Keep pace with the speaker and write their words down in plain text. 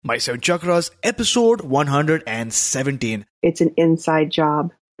My Seven Chakras, episode 117. It's an inside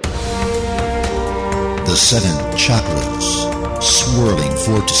job. The seven chakras, swirling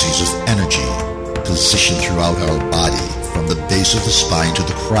vortices of energy, positioned throughout our body from the base of the spine to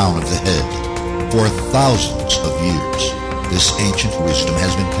the crown of the head. For thousands of years, this ancient wisdom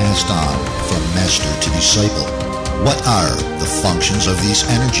has been passed on from master to disciple. What are the functions of these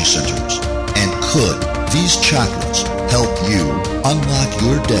energy centers? And could these chakras help you unlock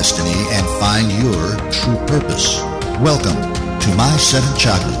your destiny and find your true purpose? Welcome to My Seven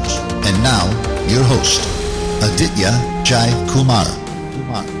Chakras. And now, your host, Aditya Jai Kumar.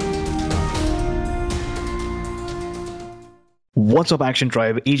 What's up, Action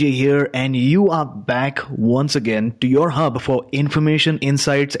Tribe? AJ here, and you are back once again to your hub for information,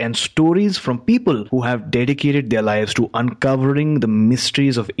 insights, and stories from people who have dedicated their lives to uncovering the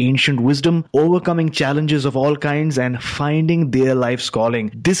mysteries of ancient wisdom, overcoming challenges of all kinds, and finding their life's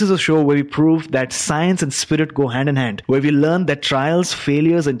calling. This is a show where we prove that science and spirit go hand in hand, where we learn that trials,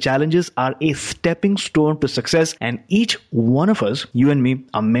 failures, and challenges are a stepping stone to success, and each one of us, you and me,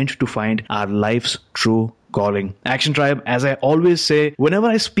 are meant to find our life's true calling. Action Tribe, as I always say, whenever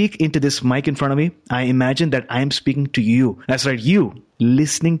I speak into this mic in front of me, I imagine that I am speaking to you. That's right, you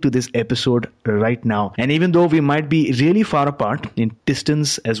listening to this episode right now. And even though we might be really far apart in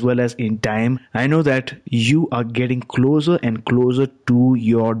distance as well as in time, I know that you are getting closer and closer to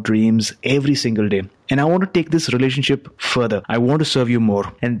your dreams every single day. And I want to take this relationship further. I want to serve you more.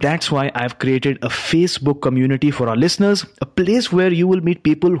 And that's why I've created a Facebook community for our listeners, a place where you will meet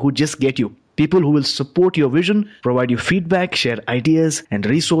people who just get you. People who will support your vision, provide you feedback, share ideas and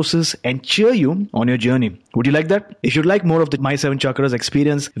resources, and cheer you on your journey. Would you like that? If you'd like more of the My Seven Chakras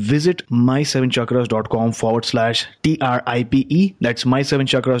experience, visit my7chakras.com/TRIPE. That's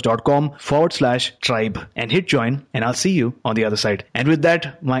my7chakras.com/tribe and hit join, and I'll see you on the other side. And with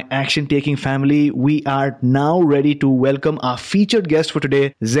that, my action-taking family, we are now ready to welcome our featured guest for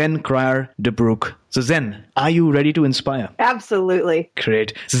today, Zen Cryar DeBrucke. So Zen, are you ready to inspire? Absolutely.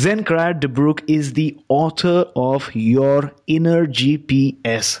 Great. Zen Cryar DeBrucke is the author of Your Inner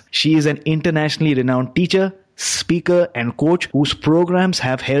GPS. She is an internationally renowned teacher, speaker, and coach whose programs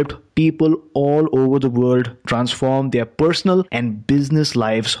have helped people all over the world transform their personal and business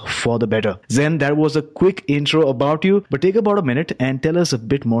lives for the better. Zen, that was a quick intro about you, but take about a minute and tell us a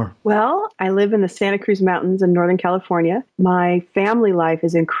bit more. Well, I live in the Santa Cruz Mountains in Northern California. My family life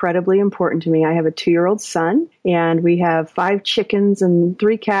is incredibly important to me. I have a 2-year-old son, and we have 5 chickens and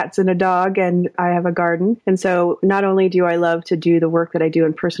 3 cats and a dog, and I have a garden. And so not only do I love to do the work that I do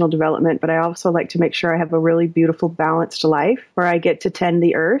in personal development, but I also like to make sure I have a really beautiful, balanced life where I get to tend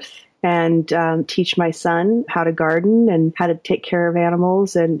the earth and teach my son how to garden and how to take care of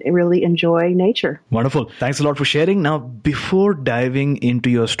animals and really enjoy nature. Wonderful. Thanks a lot for sharing. Now, before diving into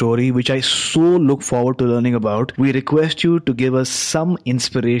your story, which I so look forward to learning about, we request you to give us some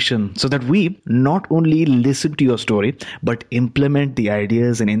inspiration so that we not only listen to your story, but implement the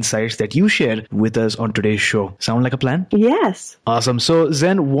ideas and insights that you share with us on today's show. Sound like a plan? Yes. Awesome. So,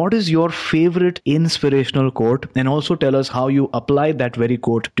 Zen, what is your favorite inspirational quote? And also tell us how you apply that very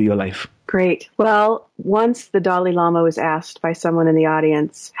quote to your life. Great. Well, once the Dalai Lama was asked by someone in the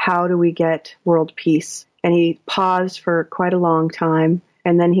audience, how do we get world peace? And he paused for quite a long time.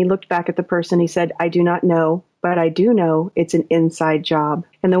 And then he looked back at the person. He said, I do not know, but I do know it's an inside job.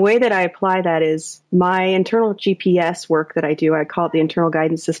 And the way that I apply that is my internal GPS work that I do. I call it the internal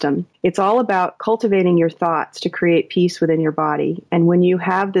guidance system. It's all about cultivating your thoughts to create peace within your body. And when you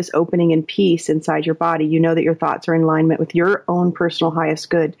have this opening and peace inside your body, you know that your thoughts are in alignment with your own personal highest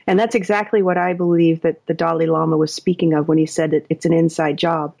good. And that's exactly what I believe that the Dalai Lama was speaking of when he said that it's an inside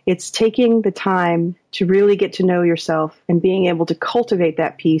job. It's taking the time to really get to know yourself and being able to cultivate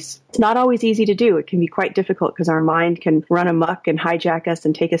that peace. It's not always easy to do. It can be quite difficult because our mind can run amok and hijack us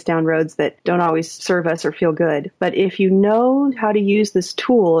and take us down roads that don't always serve us or feel good. But if you know how to use this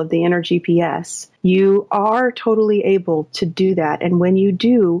tool of the inner GPS, you are totally able to do that. And when you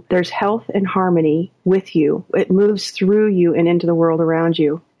do, there's health and harmony with you. It moves through you and into the world around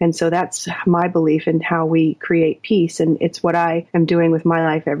you. And so that's my belief in how we create peace. And it's what I am doing with my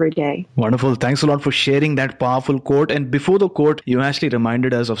life every day. Wonderful. Thanks a lot for sharing that powerful quote. And before the quote, you actually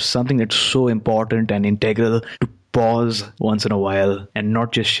reminded us of something that's so important and integral to pause once in a while and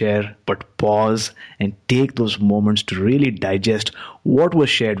not just share, but pause and take those moments to really digest what was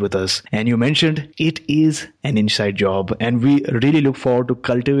shared with us. And you mentioned it is an inside job, and we really look forward to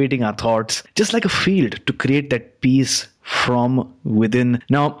cultivating our thoughts just like a field to create that peace from within.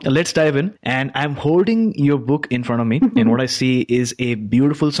 Now, let's dive in. And I'm holding your book in front of me. And what I see is a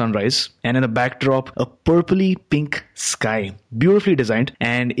beautiful sunrise. And in the backdrop, a purpley pink sky. Beautifully designed.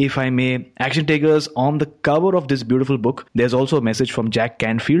 And if I may, action takers, on the cover of this beautiful book, there's also a message from Jack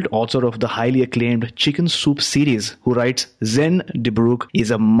Canfield, author of the highly acclaimed Chicken Soup series, who writes, Zen DeBrucke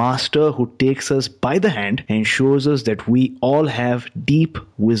is a master who takes us by the hand and shows us that we all have deep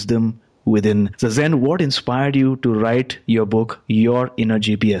wisdom within. So Zen, what inspired you to write your book, Your Inner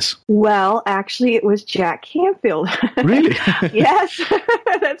GPS? Well, actually, it was Jack Canfield. Really? Yes.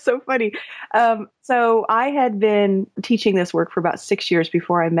 That's so funny. So I had been teaching this work for about 6 years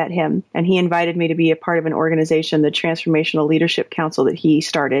before I met him, and he invited me to be a part of an organization, the Transformational Leadership Council that he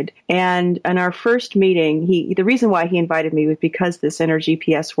started. And in our first meeting, the reason why he invited me was because this inner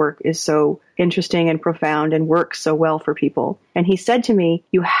GPS work is so interesting and profound and works so well for people. And he said to me,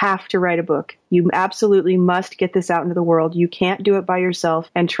 you have to write a book. You absolutely must get this out into the world. You can't do it by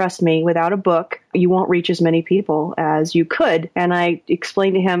yourself. And trust me, without a book, you won't reach as many people as you could. And I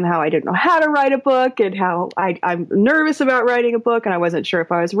explained to him how I didn't know how to write a book and how I'm nervous about writing a book and I wasn't sure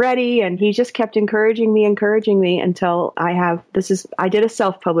if I was ready. And he just kept encouraging me until I did a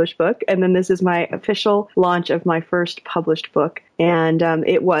self-published book. And then this is my official launch of my first published book. And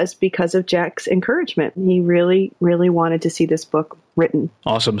it was because of Jack's encouragement. He really, really wanted to see this book written.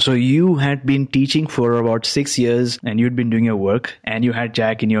 Awesome. So you had been teaching for about 6 years and you'd been doing your work and you had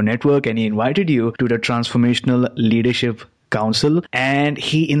Jack in your network and he invited you to the Transformational Leadership Council, and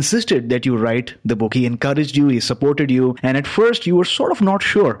he insisted that you write the book. He encouraged you, he supported you, and at first you were sort of not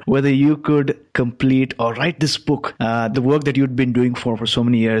sure whether you could complete or write this book, the work that you'd been doing for so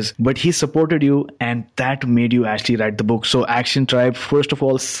many years, but he supported you and that made you actually write the book. So Action Tribe, first of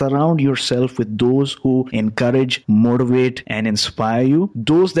all, surround yourself with those who encourage, motivate, and inspire you,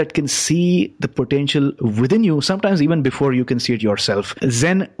 those that can see the potential within you, sometimes even before you can see it yourself.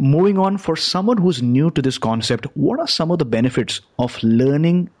 Zen, moving on, for someone who's new to this concept, what are some of the benefits of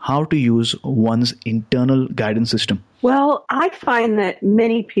learning how to use one's internal guidance system? Well, I find that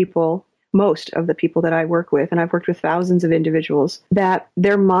many people, most of the people that I work with, and I've worked with thousands of individuals, that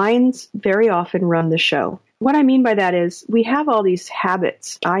their minds very often run the show. What I mean by that is we have all these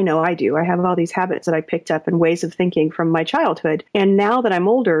habits. I know I do. I have all these habits that I picked up and ways of thinking from my childhood. And now that I'm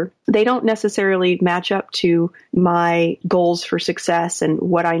older, they don't necessarily match up to my goals for success and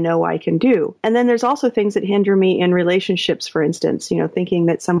what I know I can do. And then there's also things that hinder me in relationships, for instance, thinking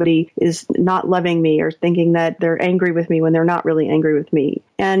that somebody is not loving me or thinking that they're angry with me when they're not really angry with me.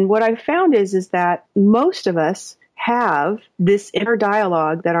 And what I've found is that most of us have this inner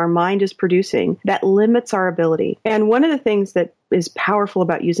dialogue that our mind is producing that limits our ability. And one of the things that is powerful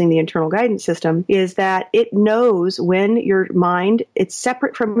about using the internal guidance system is that it knows when your mind, it's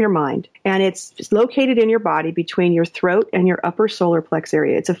separate from your mind, and it's located in your body between your throat and your upper solar plex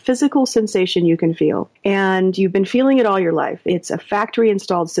area. It's a physical sensation you can feel, and you've been feeling it all your life. It's a factory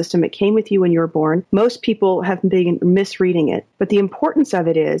installed system. It came with you when you were born. Most people have been misreading it, but the importance of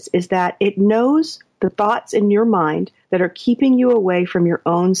it is that it knows the thoughts in your mind that are keeping you away from your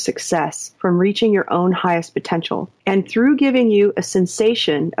own success, from reaching your own highest potential. And through giving you a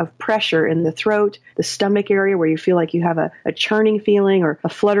sensation of pressure in the throat, the stomach area where you feel like you have a churning feeling or a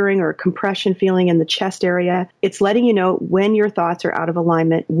fluttering or a compression feeling in the chest area, it's letting you know when your thoughts are out of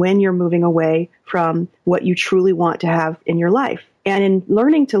alignment, when you're moving away from what you truly want to have in your life. And in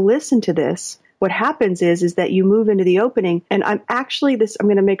learning to listen to this, what happens is that you move into the opening. And I'm going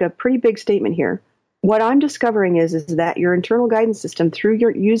to make a pretty big statement here. What I'm discovering is that your internal guidance system, through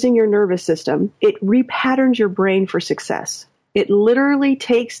using your nervous system, it repatterns your brain for success. It literally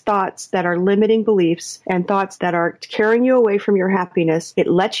takes thoughts that are limiting beliefs and thoughts that are carrying you away from your happiness. It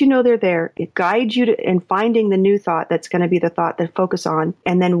lets you know they're there. It guides you in finding the new thought that's going to be the thought to focus on.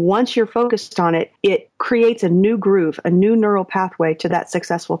 And then once you're focused on it, it creates a new groove, a new neural pathway to that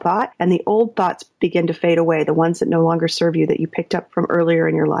successful thought. And the old thoughts begin to fade away, the ones that no longer serve you, that you picked up from earlier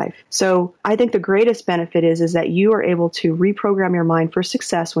in your life. So I think the greatest benefit is that you are able to reprogram your mind for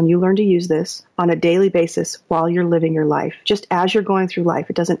success when you learn to use this on a daily basis while you're living your life. Just as you're going through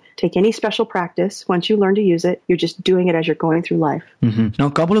life. It doesn't take any special practice. Once you learn to use it, you're just doing it as you're going through life. Mm-hmm. Now,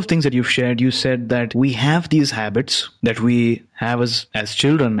 a couple of things that you've shared. You said that we have these habits that we have us as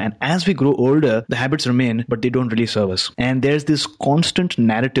children. And as we grow older, the habits remain, but they don't really serve us. And there's this constant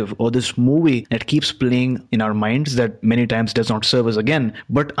narrative or this movie that keeps playing in our minds that many times does not serve us again.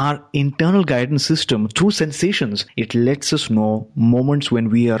 But our internal guidance system, through sensations, it lets us know moments when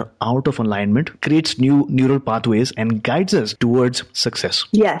we are out of alignment, creates new neural pathways, and guides us towards success.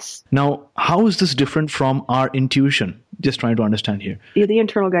 Yes. Now, how is this different from our intuition? Just trying to understand here. The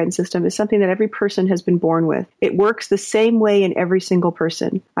internal guidance system is something that every person has been born with. It works the same way in every single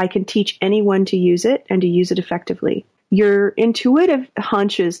person. I can teach anyone to use it and to use it effectively. Your intuitive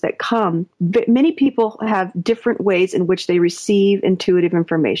hunches that come, many people have different ways in which they receive intuitive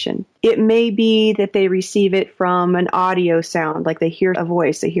information. It may be that they receive it from an audio sound, like they hear a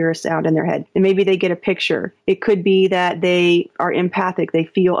voice, they hear a sound in their head, and maybe they get a picture. It could be that they are empathic, they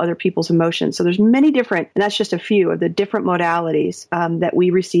feel other people's emotions. So there's many different, and that's just a few of the different modalities that we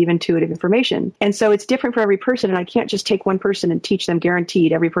receive intuitive information. And so it's different for every person, and I can't just take one person and teach them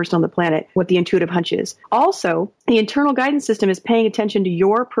guaranteed, every person on the planet, what the intuitive hunch is. Also, the internal guidance system is paying attention to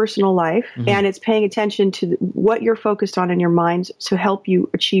your personal life, and it's paying attention to what you're focused on in your mind to help you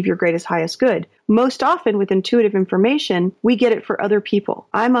achieve your greatest, highest good. Most often with intuitive information, we get it for other people.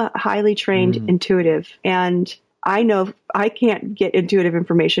 I'm a highly trained intuitive, and I know I can't get intuitive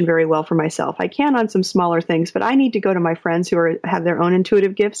information very well for myself. I can on some smaller things, but I need to go to my friends who have their own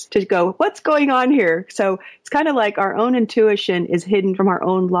intuitive gifts to go, what's going on here? So it's kind of like our own intuition is hidden from our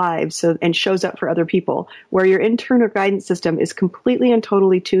own lives and shows up for other people, where your internal guidance system is completely and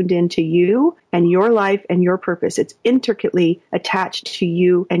totally tuned into you and your life and your purpose. It's intricately attached to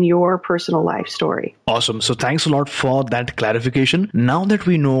you and your personal life story. Awesome. So thanks a lot for that clarification. Now that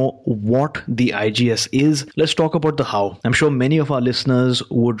we know what the IGS is, let's talk about the how. I'm sure many of our listeners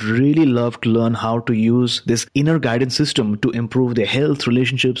would really love to learn how to use this inner guidance system to improve their health,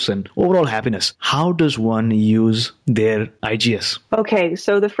 relationships, and overall happiness. How does one use their IGS? Okay,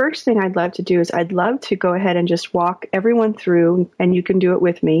 so the first thing I'd love to do is I'd love to go ahead and just walk everyone through, and you can do it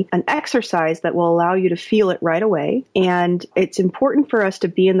with me, an exercise that will allow you to feel it right away. And it's important for us to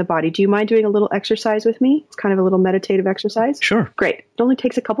be in the body. Do you mind doing a little exercise with me? It's kind of a little meditative exercise. Sure. Great. It only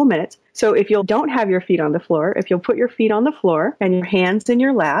takes a couple minutes. So if you don't have your feet on the floor, if you'll put your feet on the floor and your hands in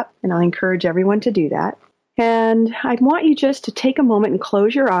your lap, and I'll encourage everyone to do that. And I'd want you just to take a moment and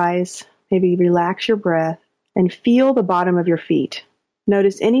close your eyes, maybe relax your breath, and feel the bottom of your feet.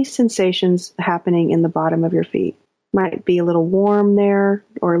 Notice any sensations happening in the bottom of your feet. Might be a little warm there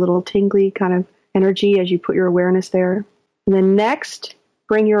or a little tingly kind of energy as you put your awareness there. And then next,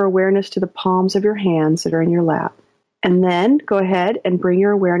 bring your awareness to the palms of your hands that are in your lap. And then go ahead and bring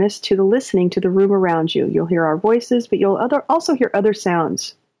your awareness to the listening to the room around you. You'll hear our voices, but you'll also hear other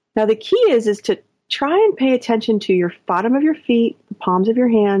sounds. Now, the key is to try and pay attention to your bottom of your feet, the palms of your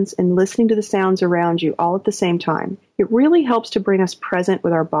hands, and listening to the sounds around you all at the same time. It really helps to bring us present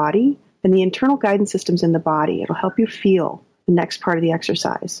with our body and the internal guidance systems in the body. It'll help you feel the next part of the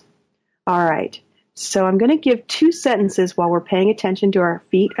exercise. All right. So I'm going to give 2 sentences while we're paying attention to our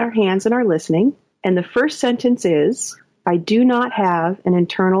feet, our hands, and our listening. And the first sentence is, I do not have an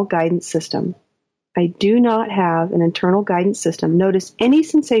internal guidance system. I do not have an internal guidance system. Notice any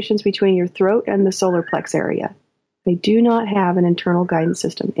sensations between your throat and the solar plex area. I do not have an internal guidance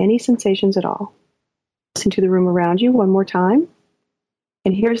system. Any sensations at all. Listen to the room around you one more time.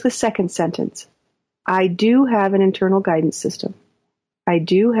 And here's the second sentence. I do have an internal guidance system. I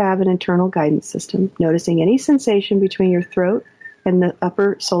do have an internal guidance system. Noticing any sensation between your throat and the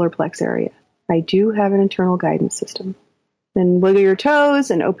upper solar plex area. I do have an internal guidance system. Then wiggle your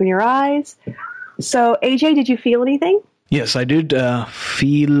toes and open your eyes. So, AJ, did you feel anything? Yes, I did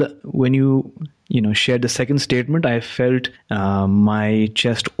feel when you shared the second statement, I felt my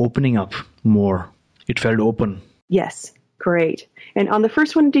chest opening up more. It felt open. Yes, great. And on the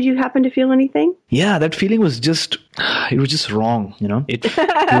first one, did you happen to feel anything? Yeah, that feeling was just wrong, It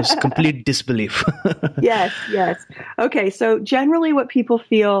was complete disbelief. Yes. Okay, so generally what people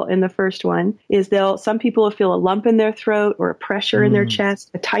feel in the first one is some people will feel a lump in their throat or a pressure in their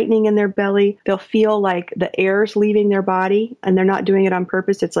chest, a tightening in their belly. They'll feel like the air's leaving their body and they're not doing it on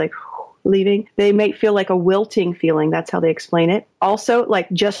purpose. It's like leaving. They may feel like a wilting feeling. That's how they explain it. Also,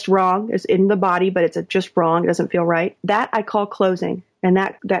 like just wrong is in the body, but it's just wrong. It doesn't feel right. That I call closing. And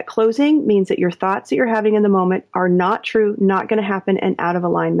that closing means that your thoughts that you're having in the moment are not true, not going to happen, and out of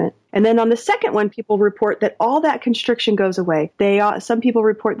alignment. And then on the second one, people report that all that constriction goes away. Some people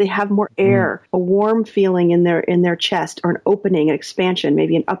report they have more air, a warm feeling in their chest, or an opening, an expansion,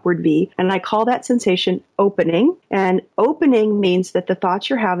 maybe an upward V. And I call that sensation opening. And opening means that the thoughts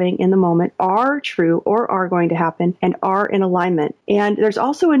you're having in the moment are true or are going to happen and are in alignment. And there's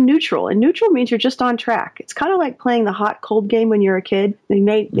also a neutral. And neutral means you're just on track. It's kind of like playing the hot cold game when you're a kid.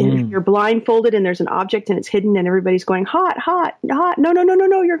 You're blindfolded and there's an object and it's hidden and everybody's going hot, hot, hot.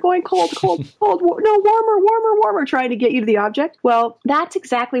 No, you're going cold, cold, cold. No, warmer, trying to get you to the object. Well, that's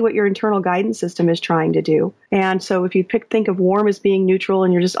exactly what your internal guidance system is trying to do. And so if you think of warm as being neutral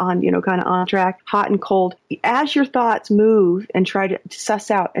and you're just on, kind of on track, hot and cold, as your thoughts move and try to suss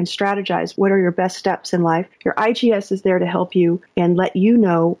out and strategize what are your best steps in life, your IGS is there to help you and let you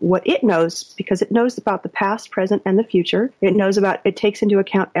know what it knows, because it knows about the past, present, and the future. It takes into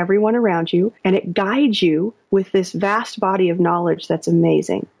account everyone around you, and it guides you with this vast body of knowledge that's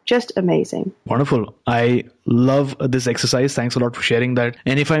amazing. Just amazing. Wonderful. I love this exercise. Thanks a lot for sharing that.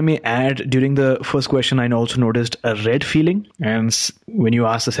 And if I may add, during the first question, I also noticed a red feeling. And when you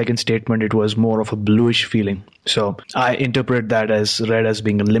asked the second statement, it was more of a bluish feeling. So I interpret that as red as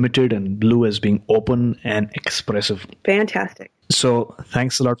being limited and blue as being open and expressive. Fantastic. So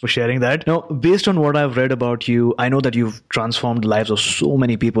thanks a lot for sharing that. Now, based on what I've read about you, I know that you've transformed the lives of so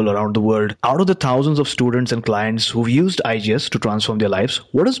many people around the world. Out of the thousands of students and clients who've used IGS to transform their lives,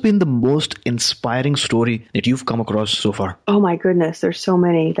 what has been the most inspiring story that you've come across so far? Oh my goodness, there's so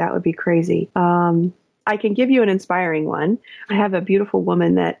many. That would be crazy. I can give you an inspiring one. I have a beautiful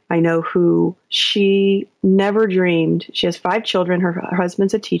woman that I know who she never dreamed. She has 5 children. Her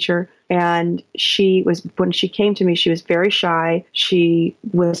husband's a teacher. And when she came to me, she was very shy. She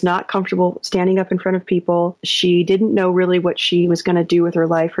was not comfortable standing up in front of people. She didn't know really what she was going to do with her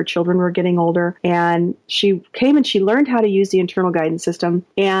life. Her children were getting older. And she came and she learned how to use the internal guidance system.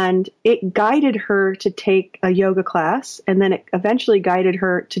 And it guided her to take a yoga class. And then it eventually guided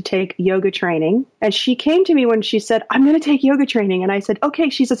her to take yoga training. And she came to me when she said, I'm going to take yoga training. And I said, okay.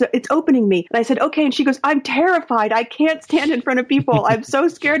 She says, it's opening me. And I said, okay. And she goes, I'm terrified. I can't stand in front of people. I'm so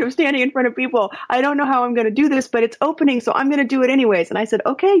scared of standing in front of people. I don't know how I'm going to do this, but it's opening, so I'm going to do it anyways. And I said,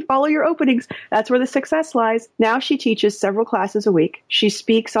 okay, follow your openings. That's where the success lies. Now she teaches several classes a week. She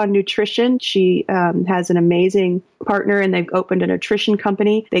speaks on nutrition. She has an amazing partner, and they've opened a nutrition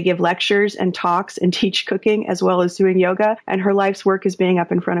company. They give lectures and talks and teach cooking as well as doing yoga. And her life's work is being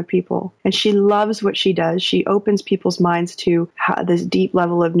up in front of people. And she loves what she does. She opens people's minds to this deep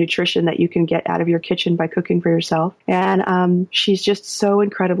level of nutrition that you can get out of your kitchen by cooking for yourself. And she's just so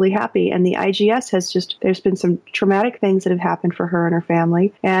incredibly happy. And the IGS there's been some traumatic things that have happened for her and her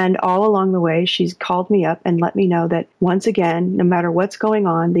family. And all along the way, she's called me up and let me know that once again, no matter what's going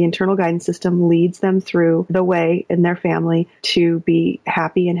on, the internal guidance system leads them through the way in their family to be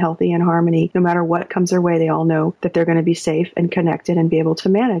happy and healthy and harmony. No matter what comes their way, they all know that they're going to be safe and connected and be able to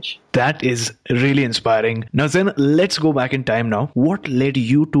manage. That is really inspiring. Now, Zen, let's go back in time now. What led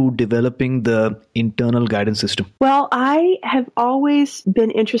you to developing the internal guidance system? Well, I have always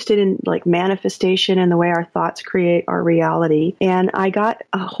been interested in manifestation and the way our thoughts create our reality. And I got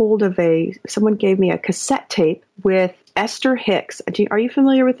a hold of someone gave me a cassette tape with Esther Hicks. Are you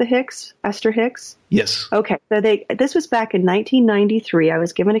familiar with the Hicks? Esther Hicks? Yes. Okay. So this was back in 1993. I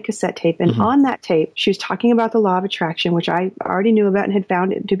was given a cassette tape, and on that tape, she was talking about the law of attraction, which I already knew about and had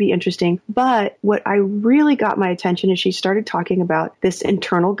found it to be interesting. But what I really got my attention is she started talking about this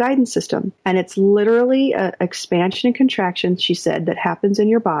internal guidance system. And it's literally an expansion and contraction, she said, that happens in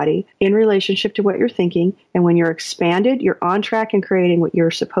your body in relationship to what you're thinking. And when you're expanded, you're on track and creating what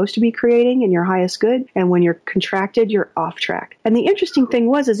you're supposed to be creating in your highest good. And when you're contracted, you're off track. And the interesting thing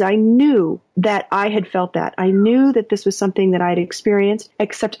is I knew that I had felt that. I knew that this was something that I'd experienced,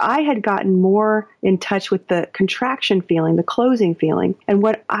 except I had gotten more in touch with the contraction feeling, the closing feeling. And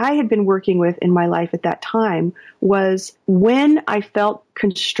what I had been working with in my life at that time was when I felt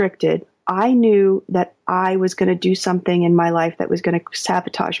constricted, I knew that I was going to do something in my life that was going to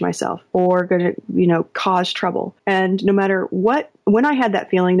sabotage myself or going to, cause trouble. And no matter what, when I had that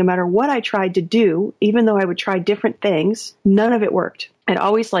feeling, no matter what I tried to do, even though I would try different things, none of it worked. I'd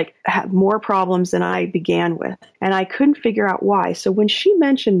always had more problems than I began with. And I couldn't figure out why. So when she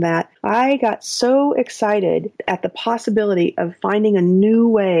mentioned that, I got so excited at the possibility of finding a new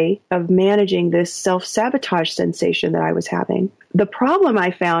way of managing this self-sabotage sensation that I was having. The problem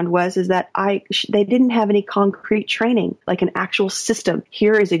I found is that they didn't have any concrete training, like an actual system.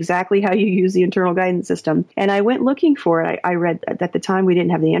 Here is exactly how you use the internal guidance system. And I went looking for it. I read, at the time we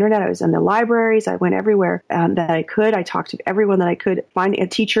didn't have the internet. I was in the libraries. I went everywhere that I could. I talked to everyone that I could find finding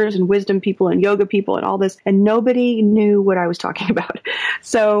teachers and wisdom people and yoga people and all this, and nobody knew what I was talking about.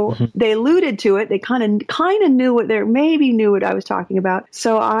 So they alluded to it. They kind of knew what they maybe knew what I was talking about.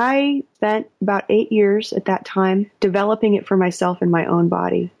 So I spent about 8 years at that time developing it for myself in my own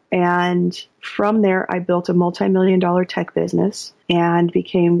body. And from there, I built a multi-million-dollar tech business and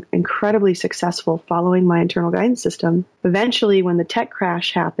became incredibly successful following my internal guidance system. Eventually, when the tech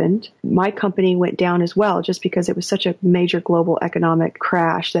crash happened, my company went down as well, just because it was such a major global economic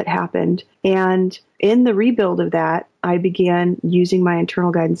crash that happened. And in the rebuild of that, I began using my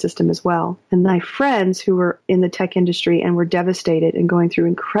internal guidance system as well. And my friends who were in the tech industry and were devastated and going through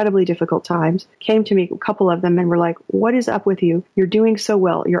incredibly difficult times came to me, a couple of them, and were like, what is up with you? You're doing so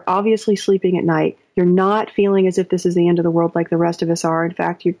well. You're obviously sleeping at night. You're not feeling as if this is the end of the world like the rest of us are. In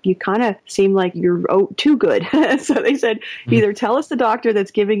fact, you kind of seem like you're too good. So they said, either tell us the doctor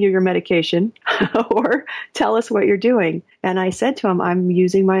that's giving you your medication or tell us what you're doing. And I said to them, I'm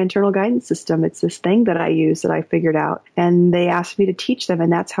using my internal guidance system. It's this thing that I use that I figured out. And they asked me to teach them.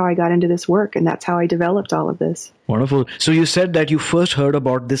 And that's how I got into this work. And that's how I developed all of this. Wonderful. So you said that you first heard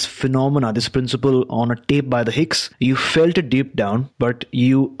about this phenomena, this principle on a tape by the Hicks. You felt it deep down, but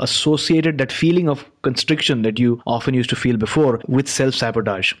you associated that feeling of constriction that you often used to feel before with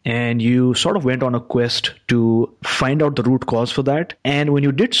self-sabotage. And you sort of went on a quest to find out the root cause for that. And when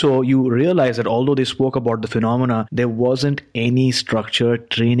you did so, you realized that although they spoke about the phenomena, there wasn't any structured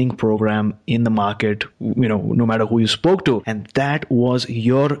training program in the market, no matter who you spoke to. And that was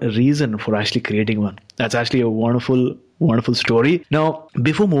your reason for actually creating one. That's actually a wonderful story. Now,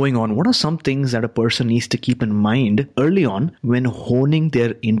 before moving on, what are some things that a person needs to keep in mind early on when honing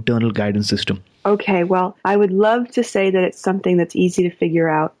their internal guidance system? Okay, well, I would love to say that it's something that's easy to figure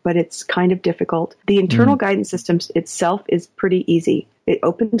out, but it's kind of difficult. The internal guidance system itself is pretty easy. It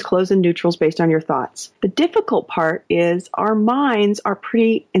opens, closes, and neutrals based on your thoughts. The difficult part is our minds are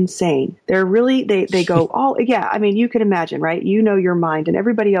pretty insane. They're really, they go, you can imagine, right? You know your mind and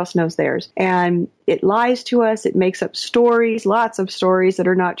everybody else knows theirs. And it lies to us. It makes up stories, lots of stories that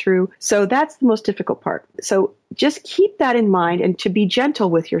are not true. So that's the most difficult part. So just keep that in mind, and to be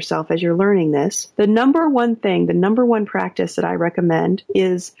gentle with yourself as you're learning this. The number one practice that I recommend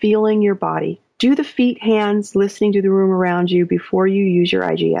is feeling your body. Do the feet, hands, listening to the room around you before you use your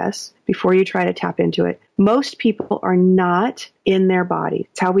IGS, before you try to tap into it. Most people are not in their body.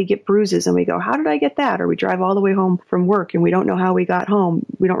 It's how we get bruises and we go, how did I get that? Or we drive all the way home from work and we don't know how we got home.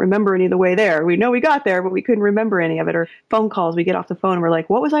 We don't remember any of the way there. We know we got there, but we couldn't remember any of it. Or phone calls, we get off the phone and we're like,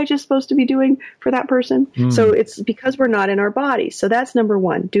 what was I just supposed to be doing for that person? So it's because we're not in our bodies. So that's number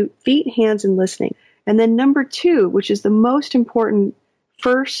one. Do feet, hands, and listening. And then number two, which is the most important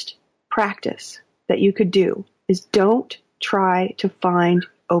first practice that you could do, is don't try to find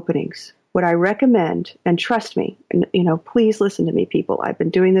openings. What I recommend, and trust me, and please listen to me, people. I've been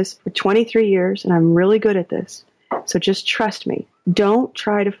doing this for 23 years and I'm really good at this. So just trust me. Don't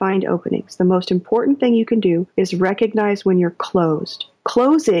try to find openings. The most important thing you can do is recognize when you're closed.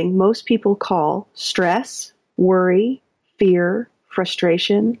 Closing, most people call stress, worry, fear,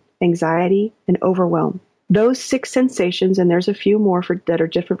 frustration, anxiety, and overwhelm. Those 6 sensations, and there's a few more that are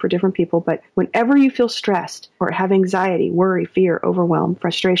different for different people, but whenever you feel stressed or have anxiety, worry, fear, overwhelm,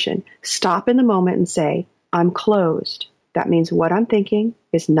 frustration, stop in the moment and say, I'm closed. That means what I'm thinking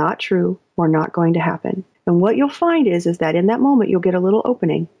is not true or not going to happen. And what you'll find is that in that moment, you'll get a little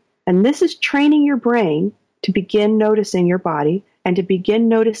opening. And this is training your brain to begin noticing your body and to begin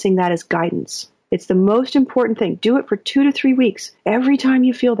noticing that as guidance. It's the most important thing. Do it for 2 to 3 weeks. Every time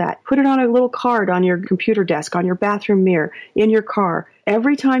you feel that, put it on a little card on your computer desk, on your bathroom mirror, in your car.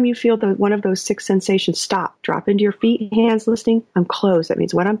 Every time you feel one of those 6 sensations, stop, drop into your feet, hands, listening. I'm closed. That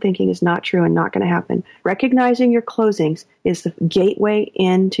means what I'm thinking is not true and not going to happen. Recognizing your closings is the gateway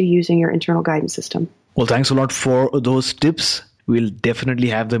into using your internal guidance system. Well, thanks a lot for those tips. We'll definitely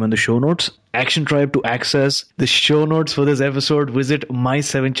have them in the show notes. Action Tribe, to access the show notes for this episode, visit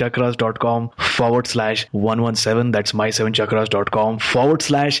my7chakras.com/117. That's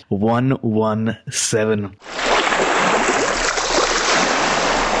my7chakras.com/117.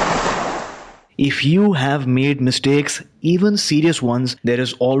 If you have made mistakes, even serious ones, there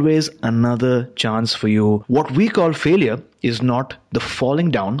is always another chance for you. What we call failure is not the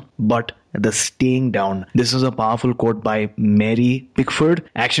falling down, but the staying down. This is a powerful quote by Mary Pickford.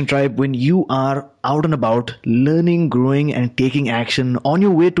 Action Tribe, when you are out and about, learning, growing, and taking action on your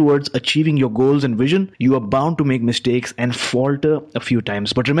way towards achieving your goals and vision, you are bound to make mistakes and falter a few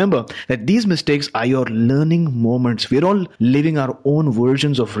times. But remember that these mistakes are your learning moments. We're all living our own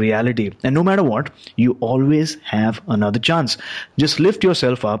versions of reality. And no matter what, you always have another chance. Just lift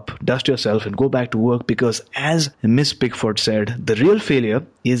yourself up, dust yourself, and go back to work, because as Miss Pickford said, the real failure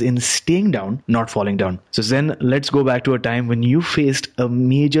is in staying down, not falling down. So Zen, let's go back to a time when you faced a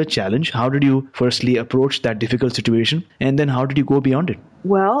major challenge. How did you firstly approach that difficult situation? And then how did you go beyond it?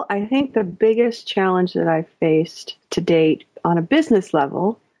 Well, I think the biggest challenge that I've faced to date on a business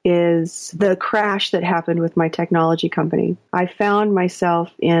level is the crash that happened with my technology company. I found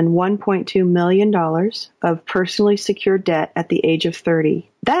myself in $1.2 million of personally secured debt at the age of 30.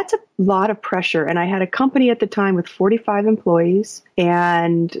 That's a lot of pressure. And I had a company at the time with 45 employees,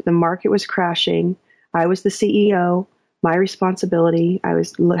 and the market was crashing. I was the CEO. My responsibility. I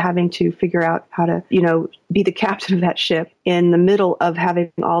was having to figure out how to, be the captain of that ship in the middle of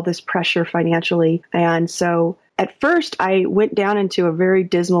having all this pressure financially. And so at first, I went down into a very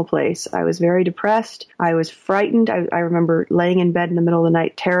dismal place. I was very depressed. I was frightened. I remember laying in bed in the middle of the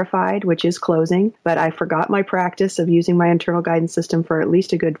night, terrified, which is closing. But I forgot my practice of using my internal guidance system for at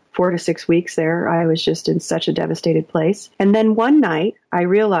least a good 4 to 6 weeks there. I was just in such a devastated place. And then one night, I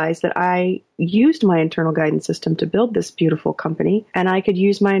realized that I used my internal guidance system to build this beautiful company, and I could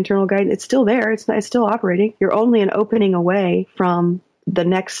use my internal guidance. It's still there. It's still operating. You're only an opening away from the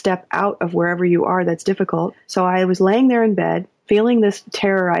next step out of wherever you are that's difficult. So I was laying there in bed, feeling this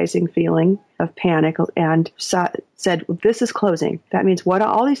terrorizing feeling of panic, and said, this is closing. That means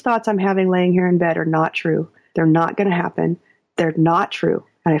all these thoughts I'm having laying here in bed are not true. They're not going to happen. They're not true.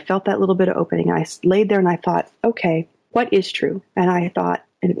 And I felt that little bit of opening. I laid there and I thought, okay, what is true? And I thought,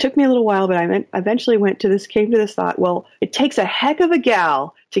 and it took me a little while, but I eventually came to this thought, well, it takes a heck of a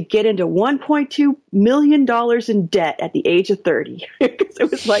gal to get into $1.2 million in debt at the age of 30. Because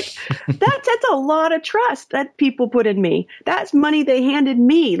it was like, that's a lot of trust that people put in me. That's money they handed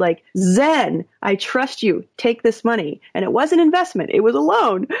me. Like, Zen, I trust you. Take this money. And it wasn't investment. It was a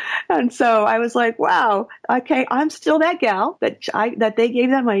loan. And so I was like, wow, okay, I'm still that gal that they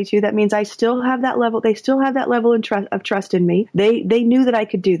gave that money to. That means I still have that level. They still have that level of trust in me. They knew that I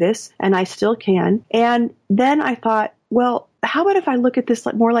could do this, and I still can. And then I thought, well, how about if I look at this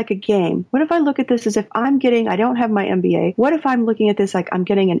more like a game? What if I look at this as if I don't have my MBA. What if I'm looking at this like I'm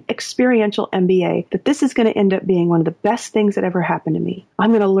getting an experiential MBA, that this is going to end up being one of the best things that ever happened to me.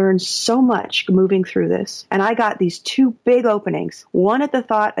 I'm going to learn so much moving through this. And I got these two big openings. One at the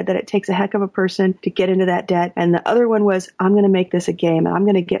thought that it takes a heck of a person to get into that debt. And the other one was, I'm going to make this a game, and I'm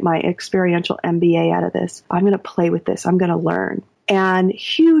going to get my experiential MBA out of this. I'm going to play with this. I'm going to learn. And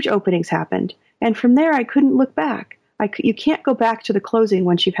huge openings happened. And from there, I couldn't look back. You can't go back to the closing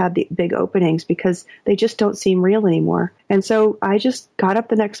once you've had the big openings, because they just don't seem real anymore. And so I just got up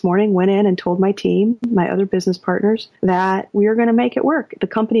the next morning, went in and told my team, my other business partners, that we are going to make it work. The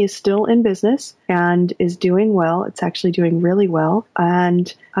company is still in business and is doing well. It's actually doing really well.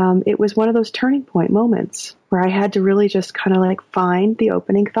 And it was one of those turning point moments where I had to really just kind of like find the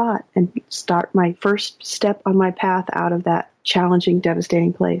opening thought and start my first step on my path out of that challenging,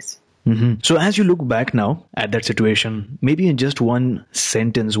 devastating place. Mm-hmm. So as you look back now at that situation, maybe in just one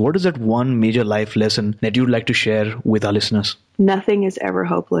sentence, what is that one major life lesson that you'd like to share with our listeners? Nothing is ever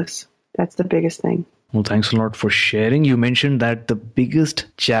hopeless. That's the biggest thing. Well, thanks a lot for sharing. You mentioned that the biggest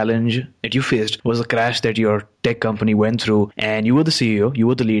challenge that you faced was a crash that your tech company went through, and you were the CEO, you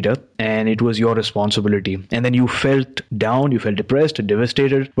were the leader, and it was your responsibility. And then you felt down, you felt depressed and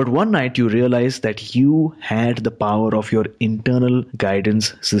devastated. But one night you realized that you had the power of your internal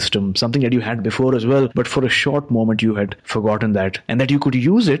guidance system, something that you had before as well. But for a short moment, you had forgotten that, and that you could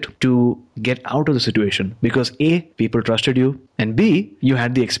use it to get out of the situation, because A, people trusted you, and B, you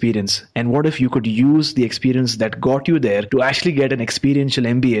had the experience. And what if you could use the experience that got you there to actually get an experiential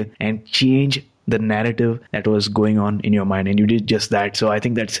MBA and change the narrative that was going on in your mind, and you did just that. So I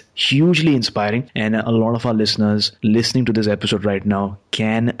think that's hugely inspiring, and a lot of our listeners listening to this episode right now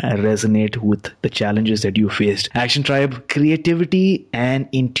can resonate with the challenges that you faced. Action Tribe, creativity and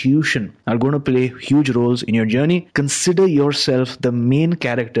intuition are going to play huge roles in your journey. Consider yourself the main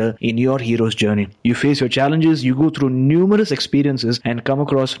character in your hero's journey. You face your challenges, you go through numerous experiences and come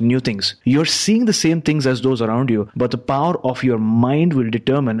across new things. You're seeing the same things as those around you, but the power of your mind will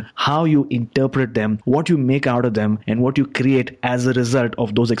determine how you interpret interpret them, what you make out of them, and what you create as a result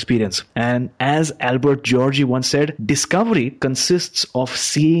of those experiences. And as Albert Georgi once said, discovery consists of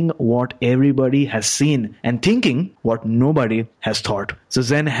seeing what everybody has seen and thinking what nobody has thought. So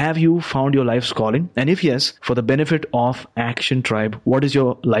Zen, have you found your life's calling? And if yes, for the benefit of Action Tribe, what is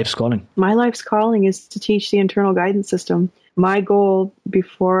your life's calling? My life's calling is to teach the internal guidance system. My goal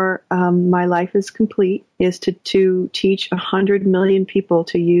before my life is complete is to teach 100 million people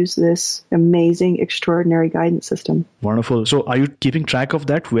to use this amazing, extraordinary guidance system. Wonderful. So are you keeping track of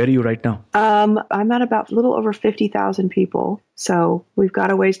that? Where are you right now? I'm at about a little over 50,000 people. So we've got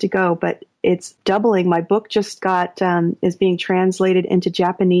a ways to go, but it's doubling. My book just is being translated into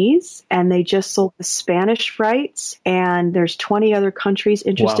Japanese, and they just sold the Spanish rights, and there's 20 other countries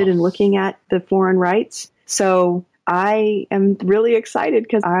interested in looking at the foreign rights. So I am really excited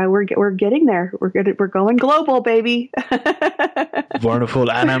because we're getting there. We're going global, baby. Wonderful.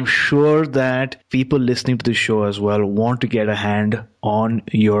 And I'm sure that people listening to the show as well want to get a hand on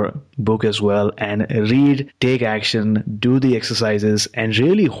your book as well and read, take action, do the exercises, and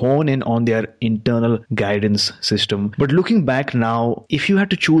really hone in on their internal guidance system. But looking back now, if you had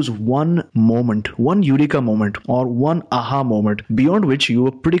to choose one moment, one eureka moment, or one aha moment beyond which you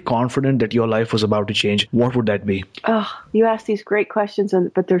were pretty confident that your life was about to change, what would that be? Oh, you ask these great questions,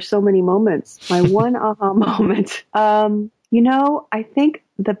 but there's so many moments. My one aha moment. I think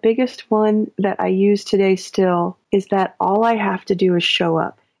the biggest one that I use today still is that all I have to do is show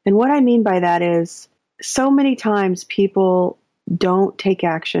up. And what I mean by that is so many times people don't take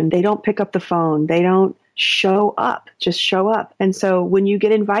action. They don't pick up the phone. They don't show up, just show up. And so when you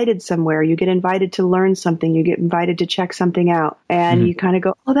get invited somewhere, you get invited to learn something, you get invited to check something out, and you kind of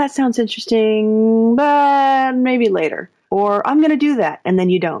go, oh, that sounds interesting, but maybe later. Or I'm going to do that. And then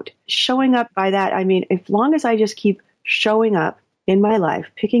you don't. Showing up by that, I mean, as long as I just keep showing up in my life,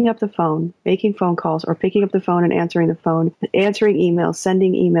 picking up the phone, making phone calls, or picking up the phone and answering the phone, answering emails,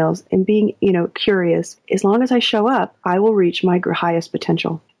 sending emails, and being, curious, as long as I show up, I will reach my highest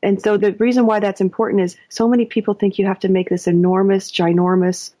potential. And so the reason why that's important is so many people think you have to make this enormous,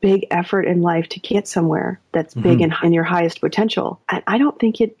 ginormous, big effort in life to get somewhere that's big in your highest potential. And I don't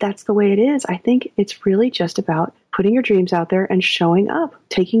think that's the way it is. I think it's really just about putting your dreams out there and showing up,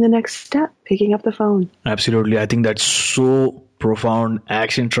 taking the next step, picking up the phone. Absolutely. I think that's so profound.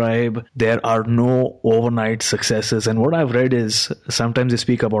 Action Tribe, there are no overnight successes. And what I've read is sometimes they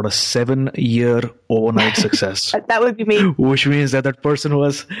speak about a 7-year overnight success. That would be me. Which means that person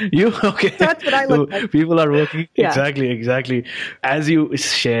was you. Okay. That's what I look like. People are working. Yeah. Exactly. As you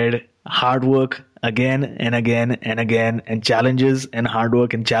shared, hard work again and again and again, and challenges and hard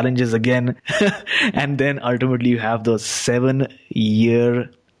work and challenges again. And then ultimately you have those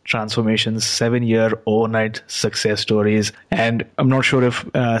 7-year transformations, 7-year overnight success stories. And I'm not sure if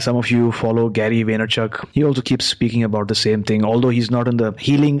some of you follow Gary Vaynerchuk. He also keeps speaking about the same thing. Although he's not in the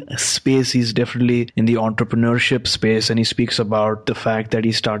healing space, he's definitely in the entrepreneurship space. And he speaks about the fact that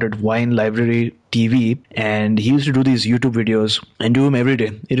he started Wine Library TV, and he used to do these YouTube videos and do them every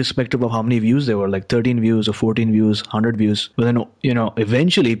day, irrespective of how many views they were, like 13 views or 14 views, 100 views. But then,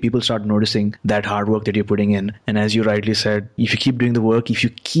 eventually people start noticing that hard work that you're putting in. And as you rightly said, if you keep doing the work, if you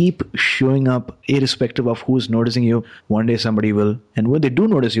keep showing up, irrespective of who's noticing you, one day somebody will. And when they do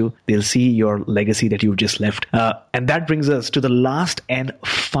notice you, they'll see your legacy that you've just left. And that brings us to the last and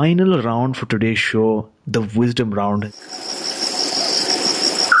final round for today's show, the wisdom round.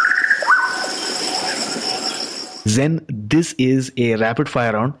 Zen, this is a rapid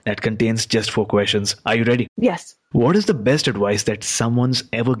fire round that contains just 4 questions. Are you ready? Yes. What is the best advice that someone's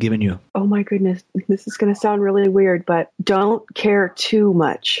ever given you? Oh my goodness. This is going to sound really weird, but don't care too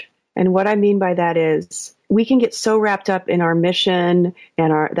much. And what I mean by that is we can get so wrapped up in our mission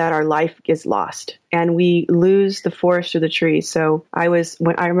and that our life is lost and we lose the forest or the trees. So I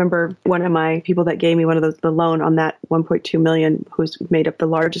remember one of my people that gave me the loan on that 1.2 million, who's made up the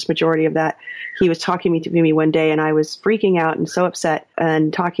largest majority of that. He was talking to me one day and I was freaking out and so upset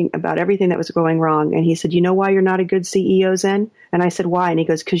and talking about everything that was going wrong. And he said, you know why you're not a good CEO, Zen? And I said, why? And he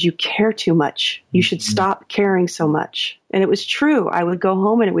goes, because you care too much. You should stop caring so much. And it was true. I would go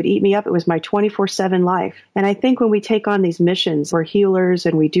home and it would eat me up. It was my 24/7 life. And I think when we take on these missions, we're healers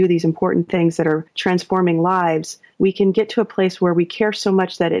and we do these important things that are transforming lives, we can get to a place where we care so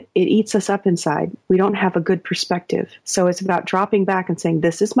much that it eats us up inside. We don't have a good perspective. So it's about dropping back and saying,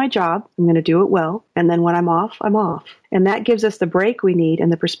 this is my job. I'm going to do it well. And then when I'm off, I'm off. And that gives us the break we need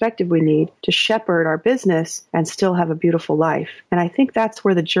and the perspective we need to shepherd our business and still have a beautiful life. And I think that's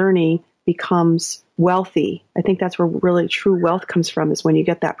where the journey becomes wealthy. I think that's where really true wealth comes from, is when you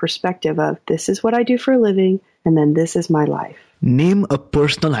get that perspective of this is what I do for a living, and then this is my life. Name a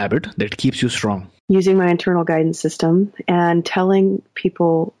personal habit that keeps you strong. Using my internal guidance system and telling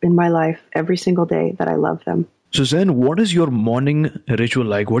people in my life every single day that I love them. So Zen, what is your morning ritual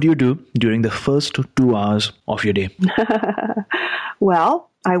like? What do you do during the first 2 hours of your day? Well,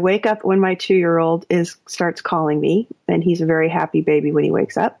 I wake up when my 2-year-old starts calling me, and he's a very happy baby when he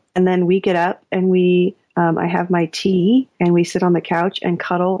wakes up. And then we get up and I have my tea, and we sit on the couch and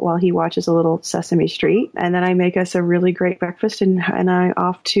cuddle while he watches a little Sesame Street. And then I make us a really great breakfast, and I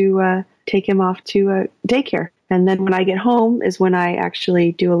take him off to daycare. And then when I get home is when I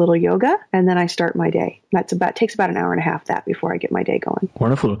actually do a little yoga, and then I start my day. Takes about an hour and a half before I get my day going.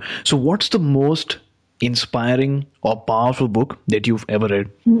 Wonderful. So what's the most inspiring or powerful book that you've ever read?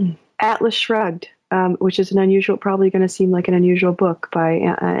 Atlas Shrugged, which is probably going to seem like an unusual book by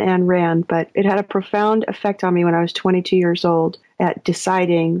Ayn Rand, but it had a profound effect on me when I was 22 years old at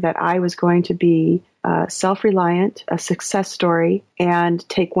deciding that I was going to be self-reliant, a success story, and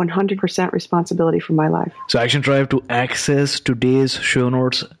take 100% responsibility for my life. So Action Tribe, to access today's show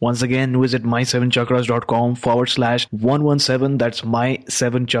notes, once again, visit my7chakras.com/117. That's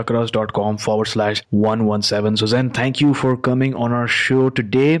my7chakras.com/117. So Zen, thank you for coming on our show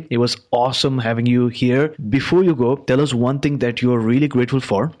today. It was awesome having you here. Before you go, tell us one thing that you're really grateful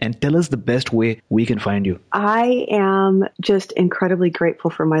for, and tell us the best way we can find you. I am just incredibly grateful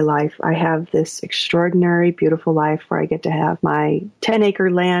for my life. I have this extraordinary, beautiful life where I get to have my 10-acre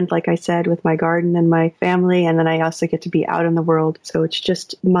land, like I said, with my garden and my family, and then I also get to be out in the world. So it's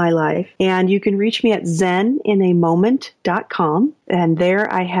just my life. And you can reach me at zeninamoment.com. And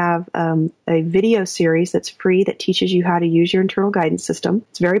there I have a video series that's free that teaches you how to use your internal guidance system.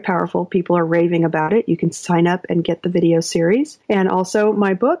 It's very powerful. People are raving about it. You can sign up and get the video series. And also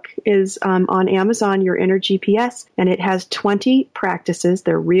my book is on Amazon, Your Inner GPS, and it has 20 practices.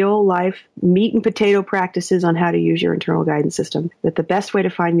 They're real life meat and potato practices on how to use your internal guidance system. But the best way to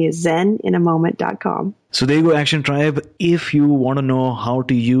find me is zeninamoment.com. So there you go, Action Tribe. If you want to know how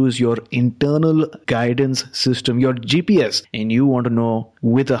to use your internal guidance system, your GPS, and you want to know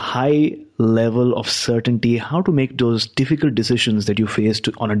with a high level of certainty how to make those difficult decisions that you face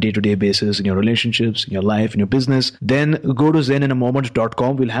on a day-to-day basis in your relationships, in your life, in your business, then go to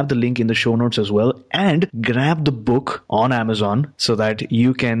zeninamoment.com. We'll have the link in the show notes as well, and grab the book on Amazon so that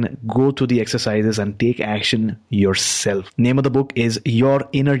you can go through the exercises and take action yourself. Name of the book is Your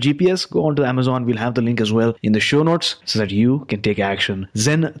Inner GPS. Go on to Amazon. We'll have the link as well in the show notes so that you can take action.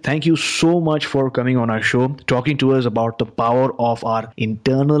 Zen, thank you so much for coming on our show, talking to us about the power of our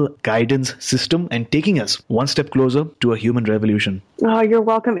internal guidance system and taking us one step closer to a human revolution. Oh, you're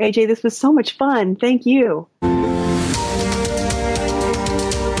welcome, AJ. This was so much fun. Thank you. You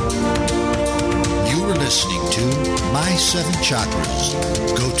were listening to My 7 Chakras.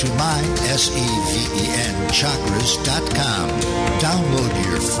 Go to mysevenchakras.com. Download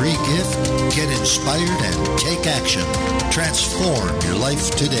your free gift, get inspired, and take action. Transform your life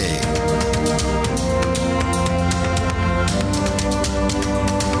today.